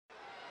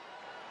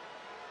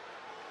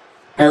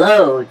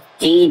Hello,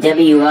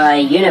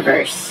 DWI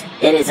Universe.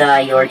 It is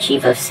I, your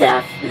Chief of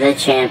Staff, the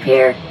Champ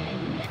here,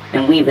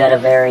 and we've got a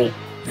very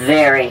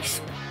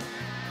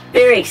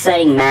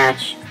exciting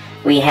match.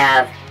 We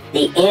have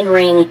the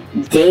in-ring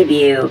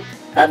debut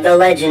of the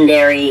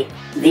legendary,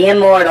 the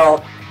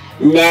immortal,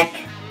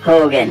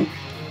 Hogan.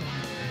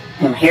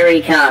 And here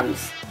he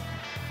comes.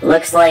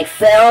 Looks like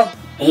Phil.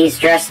 He's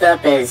dressed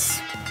up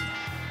as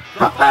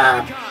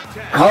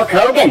Hulk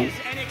Hogan.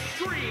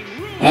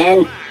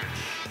 And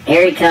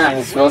here he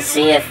comes. We'll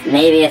see if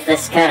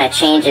this kind of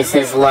changes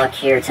his luck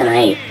here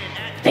tonight.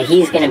 But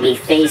he's going to be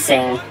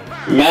facing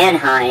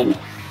ManHind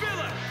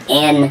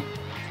in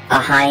a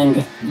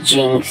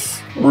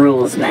HindJinx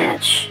rules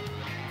match.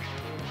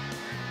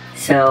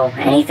 So,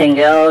 anything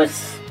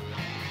goes.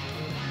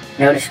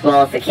 No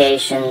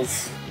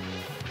disqualifications.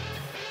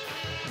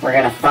 We're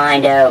going to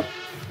find out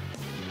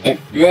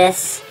if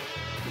this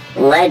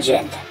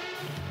legend,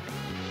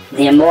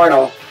 the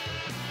immortal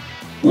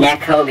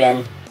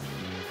Hogan,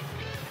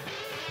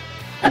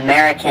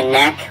 American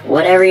Neck,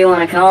 whatever you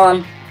want to call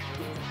him.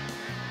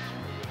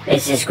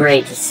 It's just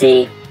great to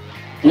see.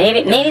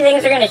 Maybe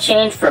things are going to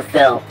change for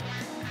Phil.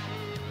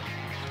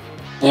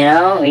 You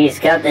know, he's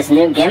got this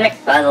new gimmick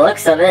by the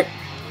looks of it.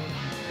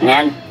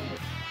 And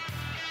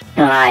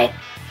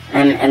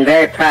I'm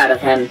very proud of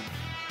him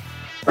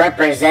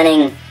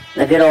representing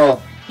the good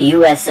old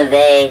US of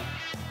A,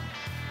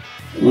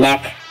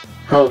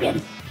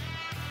 Hogan.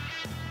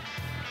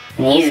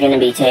 And he's going to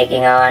be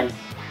taking on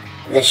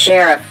the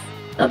Sheriff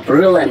of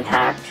Brutal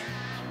Impact,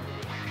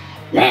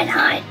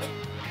 ManHind.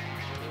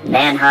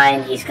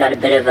 ManHind, he's got a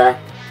bit of a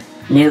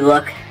new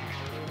look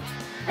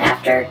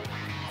after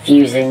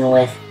fusing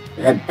with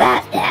the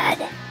Bat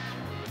Dad.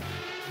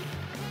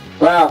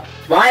 Well,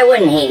 why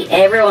wouldn't he?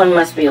 Everyone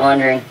must be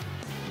wondering,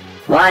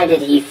 why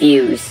did he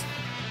fuse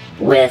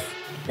with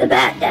the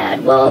Bat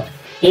Dad? Well,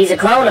 he's a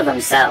clone of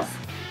himself.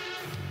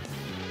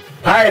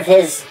 Part of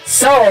his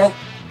soul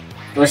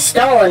was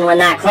stolen when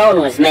that clone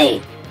was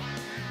made.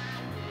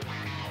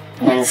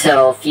 And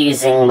so,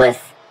 fusing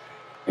with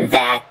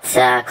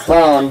that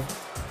clone,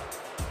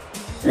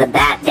 the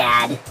Bat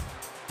Dad,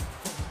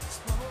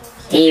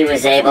 he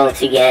was able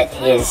to get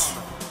his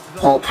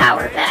whole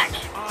power back.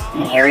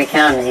 And here he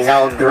comes. He's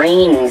all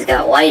green, and he's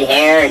got white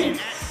hair, and he's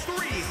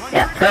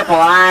got purple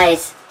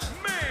eyes.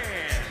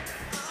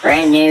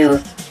 Brand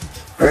new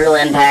Brutal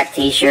Impact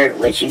t-shirt,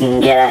 which you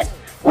can get at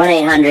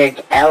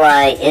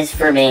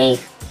 1-800-LI-IS-FOR-ME,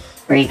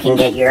 where you can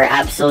get your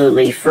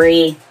absolutely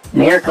free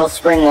Miracle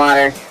Spring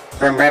Water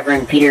from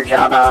Reverend Peter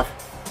Joboff.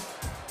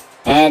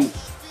 And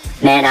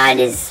ManHind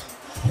is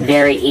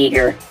very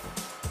eager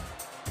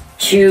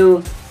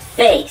to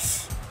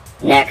face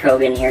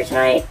Hogan here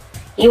tonight.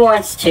 He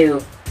wants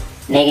to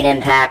make an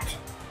impact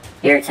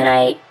here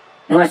tonight.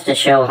 He wants to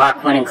show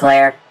Hawk, Quinn, and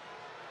Claire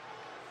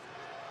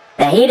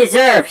that he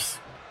deserves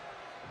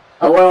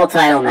a world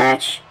title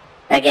match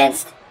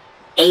against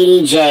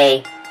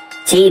ADJ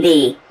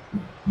TB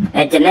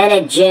at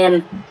Demented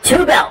Gym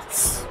 2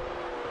 belts.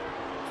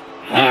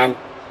 And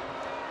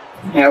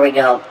here we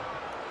go.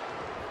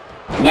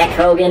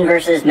 Hogan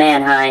versus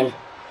ManHind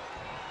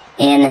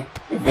in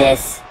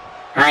this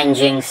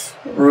HindJinx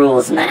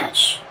rules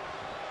match.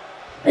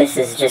 This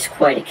is just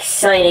quite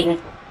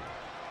exciting.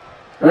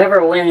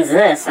 Whoever wins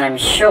this, I'm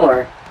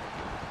sure,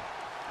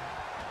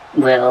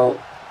 will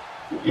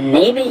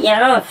maybe, you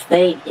know, if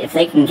they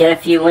can get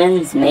a few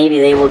wins, maybe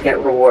they will get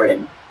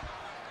rewarded.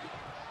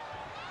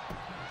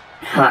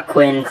 Hawk,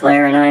 Quinn,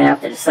 Claire, and I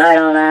have to decide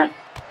on that.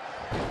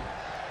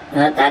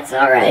 But that's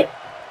alright.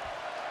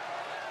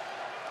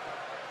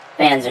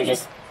 Fans are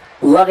just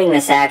loving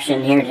this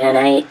action here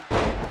tonight.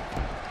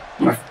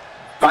 We're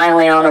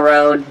finally on the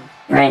road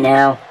right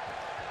now,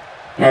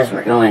 as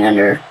we're going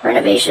under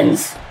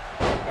renovations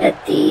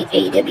at the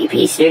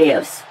AWP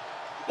Studios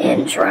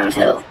in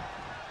Toronto.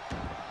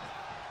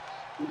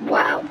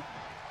 Wow.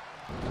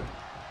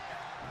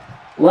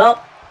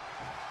 Well,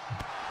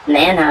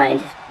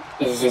 ManHind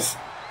is just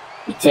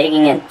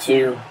taking it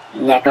to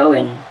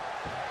Hogan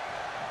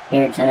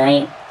here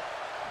tonight.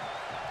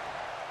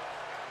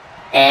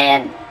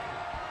 And,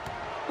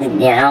 you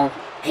know,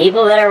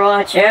 people better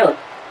watch out.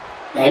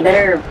 They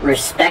better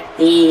respect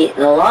the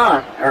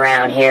law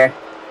around here.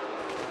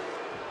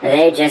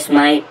 They just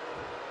might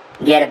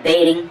get a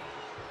baiting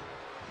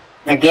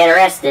or get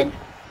arrested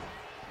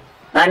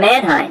by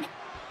ManHind.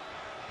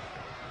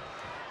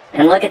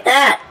 And look at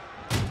that.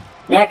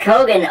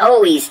 Hogan,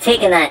 oh, he's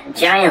taking that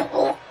giant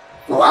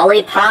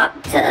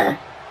lollipop to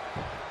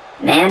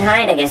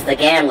ManHind. I guess the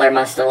gambler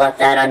must have left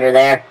that under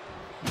there.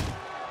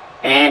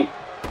 And,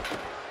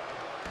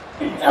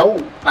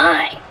 oh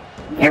my.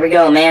 Here we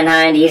go,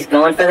 ManHind. He's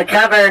going for the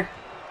cover.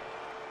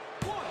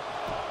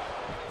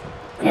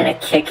 And a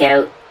kick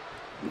out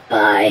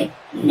by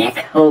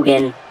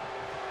Hogan.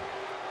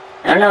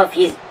 I don't know if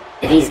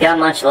he's got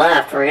much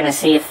left. We're gonna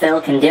see if Phil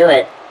can do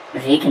it.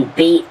 If he can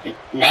beat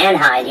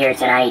ManHind here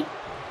tonight.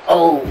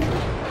 Oh,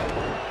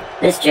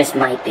 this just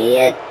might be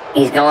it.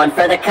 He's going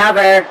for the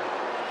cover.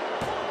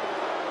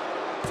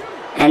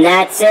 And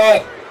that's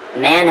it.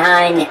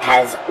 ManHind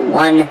has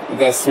won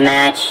this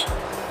match.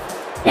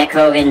 Nick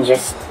Hogan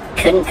just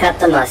couldn't cut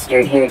the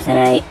mustard here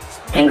tonight.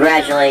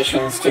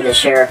 Congratulations to the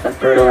Sheriff of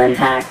Brutal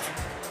Impact,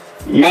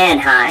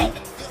 ManHind.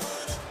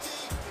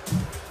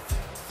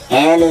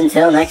 And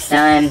until next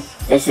time,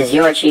 this is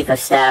your Chief of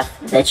Staff,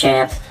 the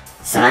Champ,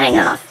 signing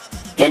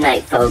off. Good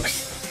night,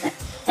 folks.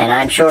 And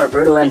I'm sure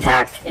Brutal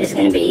Impact is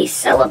going to be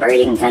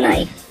celebrating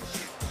tonight.